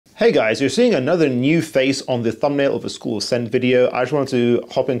Hey guys, you're seeing another new face on the thumbnail of a School of Scent video. I just wanted to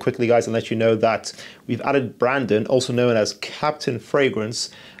hop in quickly, guys, and let you know that we've added Brandon, also known as Captain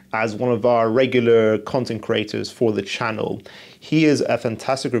Fragrance, as one of our regular content creators for the channel. He is a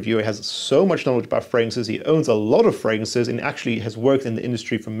fantastic reviewer. He has so much knowledge about fragrances. He owns a lot of fragrances and actually has worked in the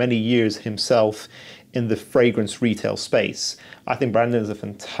industry for many years himself in the fragrance retail space. I think Brandon is a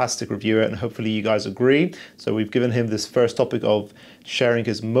fantastic reviewer and hopefully you guys agree. So we've given him this first topic of sharing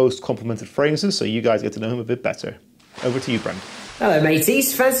his most complimented fragrances so you guys get to know him a bit better. Over to you, Brandon. Hello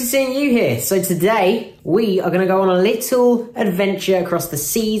mateys, fancy seeing you here. So today we are going to go on a little adventure across the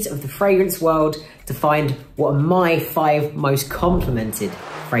seas of the fragrance world to find what are my 5 most complimented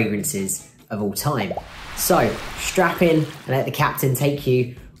fragrances of all time. So strap in and let the captain take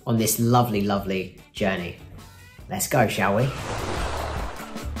you on this lovely, lovely journey. Let's go, shall we?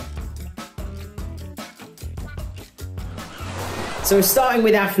 So we're starting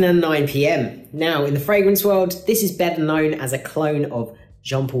with Afnan 9 PM. Now, in the fragrance world, this is better known as a clone of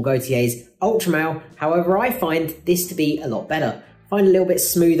Jean Paul Gaultier's Ultra Male. However, I find this to be a lot better. I find it a little bit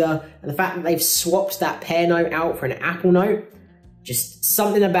smoother, and the fact that they've swapped that pear note out for an apple note, just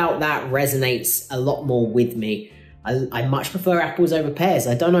something about that resonates a lot more with me. I much prefer apples over pears.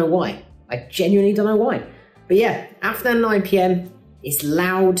 I don't know why. I genuinely don't know why. But yeah, Afnan 9 PM, it's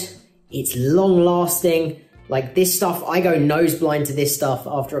loud, it's long lasting. Like this stuff, I go nose blind to this stuff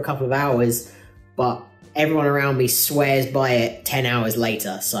after a couple of hours, but everyone around me swears by it 10 hours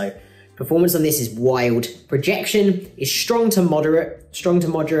later. So performance on this is wild. Projection is strong to moderate.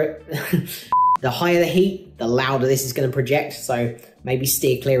 The higher the heat, the louder this is going to project. So maybe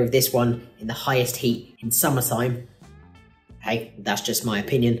steer clear of this one in the highest heat in summertime. Hey, that's just my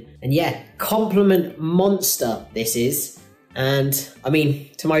opinion. And yeah, compliment monster this is. And I mean,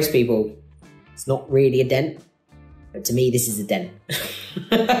 to most people, it's not really a dent, but to me, this is a dent.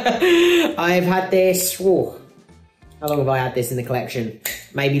 I've had this, whoa, how long have I had this in the collection?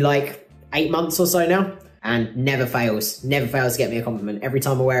 Maybe like 8 months or so now, and never fails to get me a compliment. Every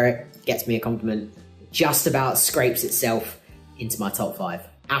time I wear it, it gets me a compliment. Just about scrapes itself into my top 5.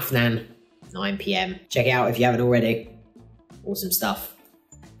 Afnan, 9 PM. Check it out if you haven't already. Awesome stuff.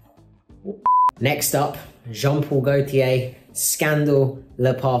 Next up, Jean Paul Gaultier, Scandal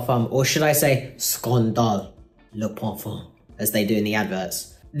Le Parfum, or should I say Scandal Le Parfum, as they do in the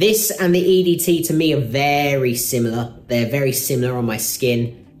adverts. This and the EDT to me are very similar. They're very similar on my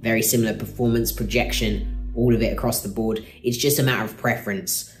skin, very similar performance, projection, all of it across the board. It's just a matter of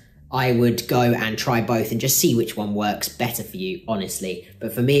preference. I would go and try both and just see which one works better for you, honestly.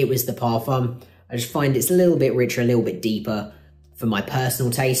 But for me, it was the Parfum. I just find it's a little bit richer, a little bit deeper for my personal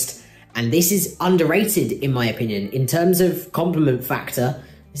taste. And this is underrated, in my opinion. In terms of compliment factor,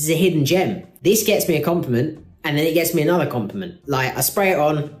 this is a hidden gem. This gets me a compliment, and then it gets me another compliment. Like, I spray it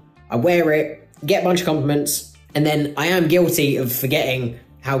on, I wear it, get a bunch of compliments, and then I am guilty of forgetting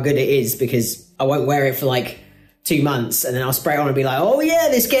how good it is because I won't wear it for like 2 months, and then I'll spray it on and be like, oh yeah,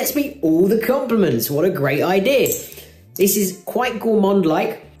 this gets me all the compliments. What a great idea. This is quite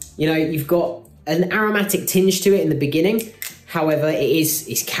gourmand-like. You know, you've got an aromatic tinge to it in the beginning. However,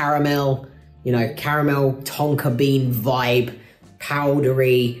 it's caramel, you know, caramel tonka bean vibe,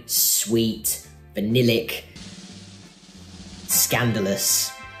 powdery, sweet, vanillic,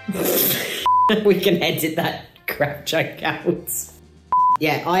 scandalous. We can edit that crap joke out.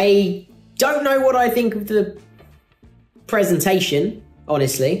 Yeah, I don't know what I think of the presentation,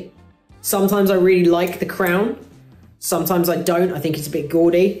 honestly. Sometimes I really like the crown. Sometimes I don't. I think it's a bit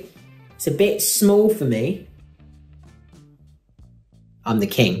gaudy. It's a bit small for me. I'm the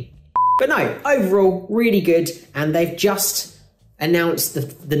king. But no, overall, really good. And they've just announced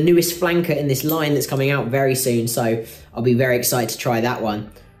the newest flanker in this line that's coming out very soon. So I'll be very excited to try that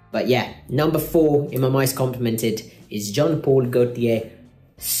one. But yeah, number 4 in my most complimented is Jean Paul Gaultier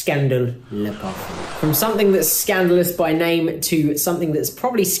Scandal Le Parfum. From something that's scandalous by name to something that's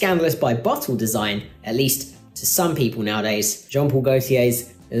probably scandalous by bottle design, at least to some people nowadays, Jean Paul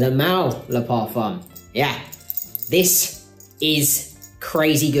Gaultier's Le Male Le Parfum. Yeah, this is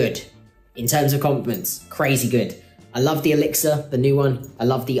crazy good in terms of compliments. Crazy good. I love the Elixir, the new one. I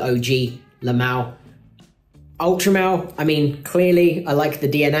love the OG Le Male. Ultra Male, I mean, clearly I like the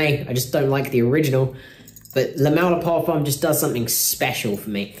DNA. I just don't like the original. But Le Male Le Parfum just does something special for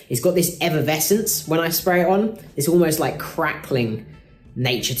me. It's got this effervescence when I spray it on. It's almost like crackling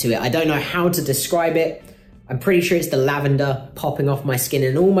nature to it. I don't know how to describe it. I'm pretty sure it's the lavender popping off my skin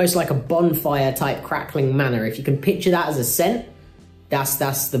in almost like a bonfire type crackling manner. If you can picture that as a scent, that's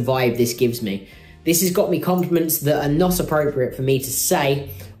the vibe this gives me. This has got me compliments that are not appropriate for me to say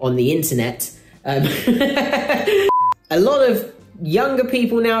on the internet. A lot of younger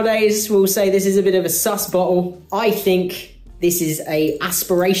people nowadays will say this is a bit of a sus bottle. I think this is a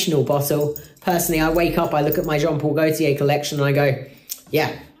aspirational bottle. Personally, I wake up, I look at my Jean Paul Gaultier collection and I go,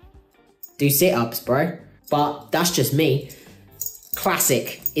 yeah, do sit-ups, bro. But that's just me.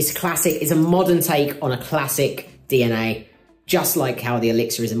 Classic. It's classic. It's a modern take on a classic DNA. Just like how the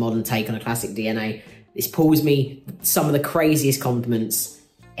Elixir is a modern take on a classic DNA. This pulls me some of the craziest compliments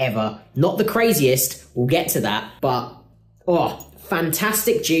ever. Not the craziest, we'll get to that, but oh,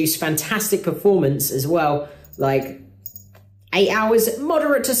 fantastic juice, fantastic performance as well. Like 8 hours,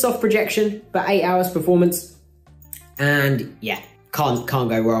 moderate to soft projection, but 8 hours performance. And yeah, can't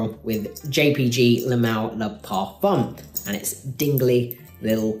go wrong with JPG Le Male Le Parfum and its dingly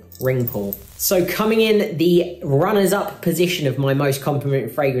little ring pull. So coming in the runners-up position of my most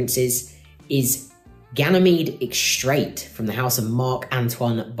complimented fragrances is Ganymede Extrait from the house of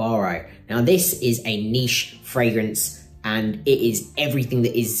Marc-Antoine Barrois. Now this is a niche fragrance and it is everything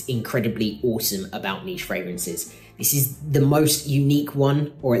that is incredibly awesome about niche fragrances. This is the most unique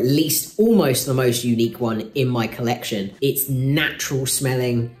one, or at least almost the most unique one in my collection. It's natural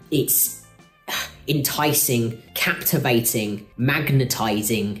smelling, it's enticing, captivating,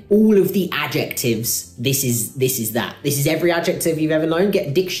 magnetizing, all of the adjectives. This is that. This is every adjective you've ever known. Get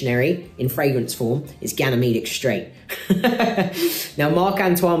a dictionary in fragrance form. It's Ganymede Extrait. Now,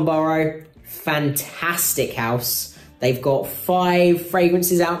 Marc-Antoine Barrois, fantastic house. They've got 5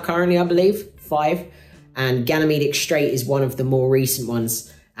 fragrances out currently, I believe. 5. And Ganymede Extrait is one of the more recent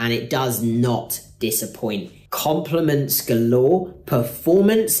ones, and it does not disappoint. Compliments galore.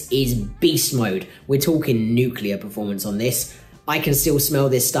 Performance is beast mode. We're talking nuclear performance on this. I can still smell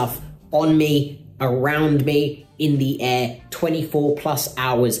this stuff on me, around me, in the air 24 plus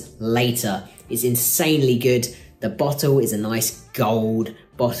hours later. It's insanely good. The bottle is a nice gold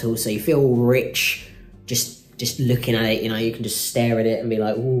bottle, so you feel rich just looking at it. You know, you can just stare at it and be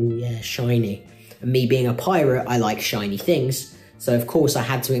like, ooh, yeah, shiny. And me being a pirate, I like shiny things. So of course I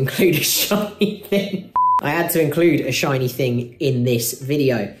had to include a shiny thing. I had to include a shiny thing in this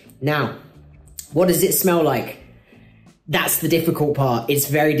video. Now, what does it smell like? That's the difficult part. It's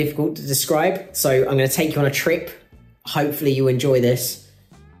very difficult to describe. So I'm going to take you on a trip. Hopefully you enjoy this.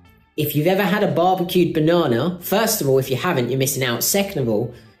 If you've ever had a barbecued banana, first of all, if you haven't, you're missing out. Second of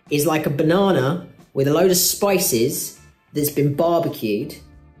all, it's like a banana with a load of spices that's been barbecued.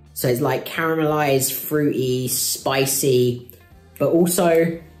 So it's like caramelized, fruity, spicy, but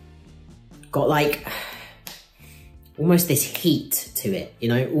also got like almost this heat to it, you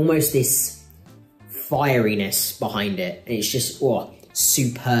know, almost this fieriness behind it. And it's just, oh,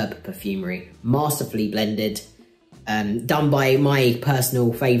 superb perfumery, masterfully blended, done by my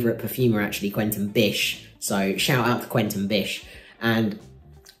personal favorite perfumer, actually, Quentin Bish. So shout out to Quentin Bish. And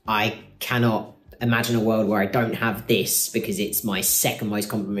I cannot imagine a world where I don't have this, because it's my second most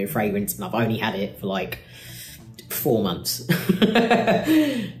complimented fragrance and I've only had it for like 4 months.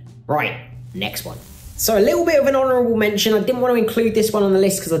 Right, next one. So a little bit of an honourable mention. I didn't want to include this one on the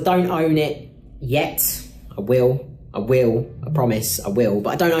list because I don't own it yet. I will, I promise I will,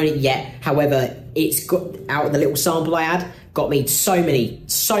 but I don't own it yet. However, it's got, out of the little sample I had, got me so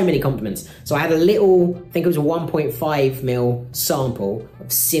many compliments. So I had a little, I think it was a 1.5 ml sample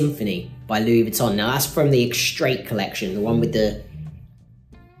of Symphony by Louis Vuitton. Now that's from the Extrait collection, the one with the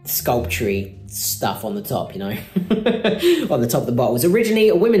sculpture stuff on the top, you know, on the top of the bottle. It was originally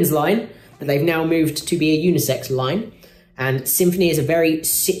a women's line, but they've now moved to be a unisex line. And Symphony is a very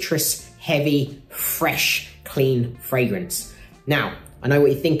citrus heavy, fresh, clean fragrance. Now, I know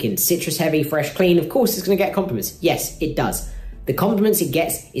what you're thinking, citrus heavy, fresh, clean, of course it's gonna get compliments. Yes, it does. The compliments it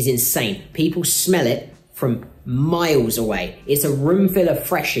gets is insane. People smell it from miles away. It's a room full of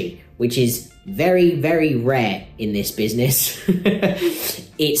freshie, which is very, very rare in this business.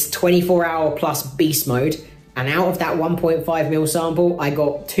 It's 24-hour plus beast mode. And out of that 1.5 ml sample, I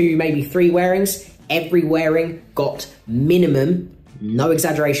got 2, maybe 3 wearings. Every wearing got minimum, no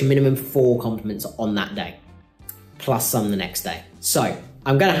exaggeration, minimum 4 compliments on that day, plus some the next day. So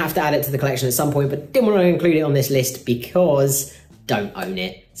I'm gonna have to add it to the collection at some point, but didn't want to include it on this list because don't own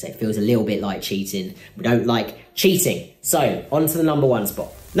it. So it feels a little bit like cheating. We don't like cheating. So on to the number 1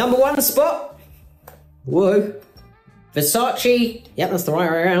 spot. Number 1 spot, whoa, Versace, yep, that's the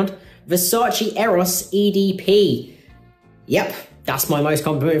right way around. Versace Eros EDP. Yep, that's my most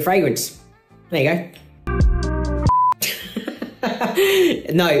complimented fragrance. There you go.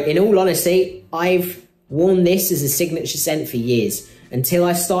 No, in all honesty, I've worn this as a signature scent for years. Until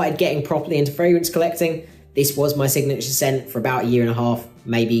I started getting properly into fragrance collecting, this was my signature scent for about 1.5 years,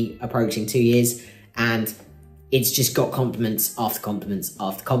 maybe approaching 2 years. And it's just got compliments after compliments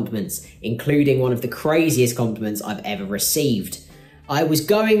after compliments, including one of the craziest compliments I've ever received. I was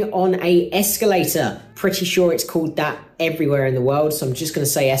going on a escalator. Pretty sure it's called that everywhere in the world, so I'm just going to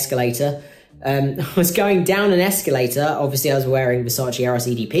say escalator. I was going down an escalator. Obviously, I was wearing Versace Eros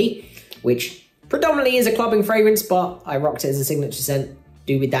EDP, which predominantly is a clubbing fragrance, but I rocked it as a signature scent.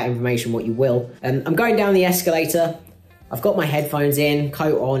 Do with that information what you will. I'm going down the escalator. I've got my headphones in,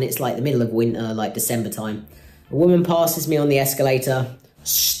 coat on. It's like the middle of winter, like December time. A woman passes me on the escalator,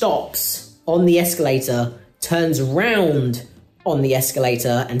 stops on the escalator, turns round on the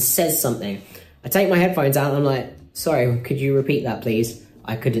escalator and says something. I take my headphones out and I'm like, sorry, could you repeat that please?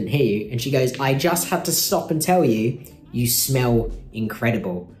 I couldn't hear you. And she goes, I just had to stop and tell you, you smell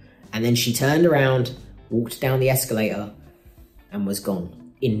incredible. And then she turned around, walked down the escalator and was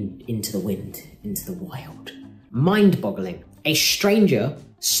gone into the wind, into the wild. Mind-boggling. A stranger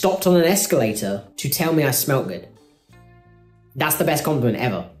stopped on an escalator to tell me I smelled good. That's the best compliment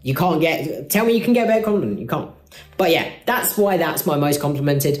ever. You can't get, tell me you can get a better compliment, you can't. But yeah, that's why that's my most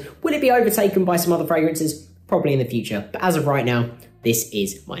complimented. Will it be overtaken by some other fragrances? Probably in the future, but as of right now, this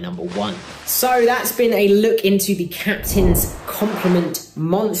is my number one. So that's been a look into the Captain's Compliment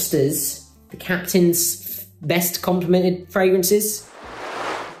Monsters, the Captain's best complimented fragrances.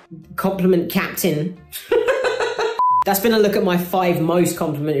 Compliment Captain. That's been a look at my 5 most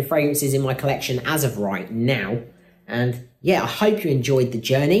complimented fragrances in my collection as of right now. And yeah, I hope you enjoyed the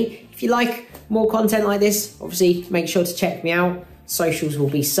journey. If you like more content like this, obviously make sure to check me out. Socials will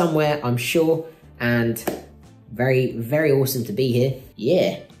be somewhere, I'm sure. And very, very awesome to be here.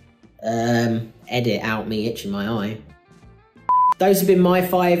 Yeah. Edit out me itching my eye. Those have been my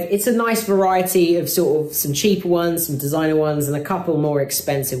 5. It's a nice variety of sort of some cheaper ones, some designer ones, and a couple more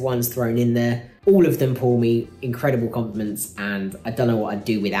expensive ones thrown in there. All of them pour me incredible compliments, and I don't know what I'd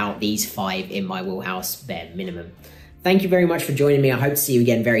do without these 5 in my wheelhouse, bare minimum. Thank you very much for joining me. I hope to see you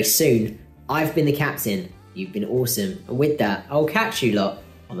again very soon. I've been the Captain. You've been awesome. And with that, I'll catch you lot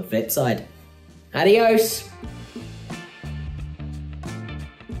on the flip side. Adios!